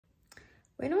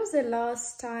When was the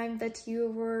last time that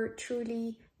you were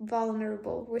truly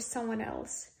vulnerable with someone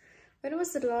else? When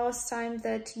was the last time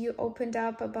that you opened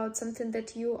up about something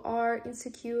that you are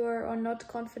insecure or not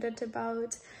confident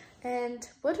about? And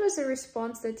what was the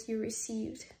response that you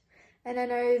received? And I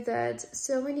know that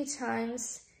so many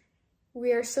times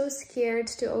we are so scared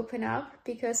to open up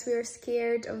because we are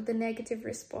scared of the negative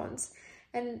response.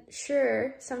 And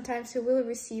sure, sometimes we will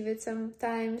receive it,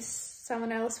 sometimes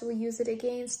someone else will use it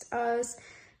against us,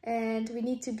 and we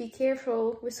need to be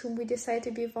careful with whom we decide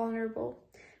to be vulnerable.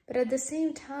 But at the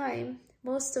same time,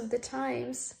 most of the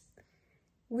times,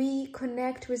 we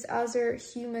connect with other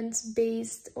humans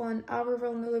based on our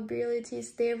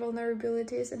vulnerabilities, their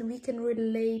vulnerabilities, and we can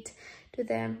relate to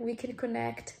them, we can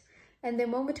connect. And the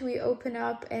moment we open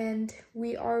up and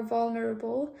we are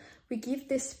vulnerable, we give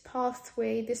this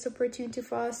pathway, this opportunity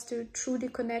for us to truly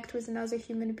connect with another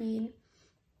human being.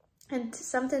 And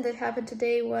something that happened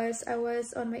today was I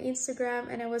was on my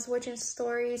Instagram and I was watching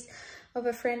stories of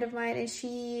a friend of mine, and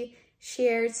she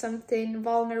shared something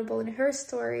vulnerable in her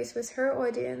stories with her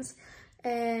audience.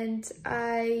 And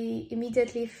I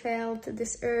immediately felt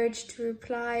this urge to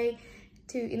reply,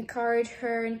 to encourage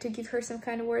her and to give her some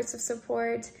kind of words of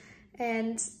support.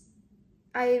 And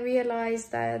I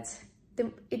realized that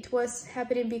it was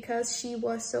happening because she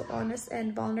was so honest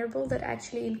and vulnerable that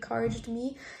actually encouraged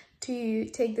me to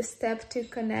take the step to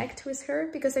connect with her,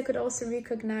 because I could also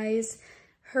recognize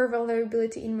her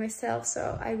vulnerability in myself.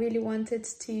 So I really wanted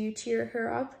to cheer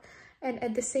her up. And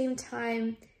at the same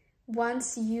time,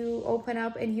 once you open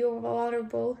up and you're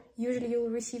vulnerable, usually you'll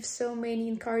receive so many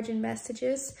encouraging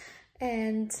messages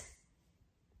and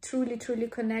truly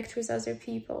connect with other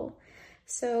people.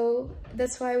 So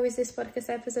that's why with this podcast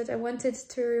episode, I wanted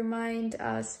to remind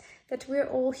us that we're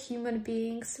all human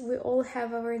beings. We all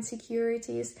have our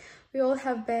insecurities. We all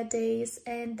have bad days.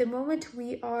 And the moment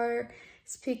we are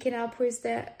speaking up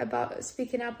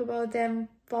about them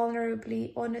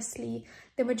vulnerably, honestly,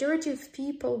 the majority of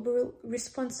people will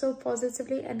respond so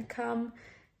positively and come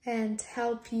and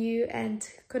help you and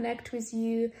connect with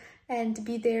you and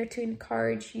be there to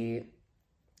encourage you.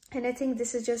 And I think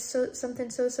this is just something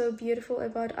so beautiful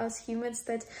about us humans,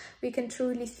 that we can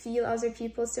truly feel other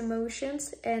people's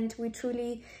emotions and we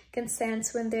truly can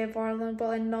sense when they're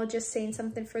vulnerable and not just saying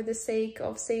something for the sake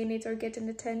of saying it or getting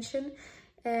attention.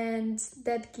 And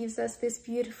that gives us this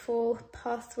beautiful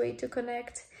pathway to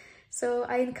connect. So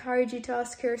I encourage you to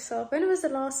ask yourself, when was the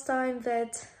last time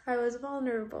that I was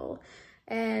vulnerable?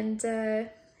 And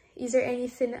is there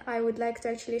anything I would like to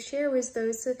actually share with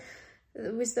those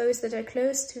that are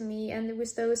close to me and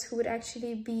with those who would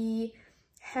actually be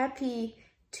happy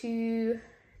to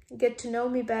get to know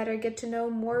me better, get to know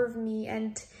more of me,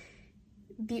 and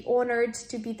be honored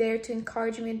to be there to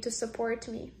encourage me and to support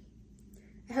me.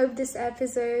 I hope this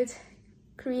episode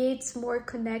creates more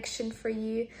connection for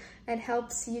you and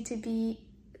helps you to be,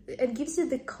 and gives you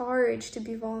the courage to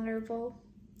be vulnerable.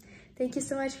 Thank you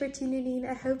so much for tuning in.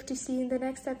 I hope to see you in the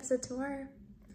next episode tomorrow.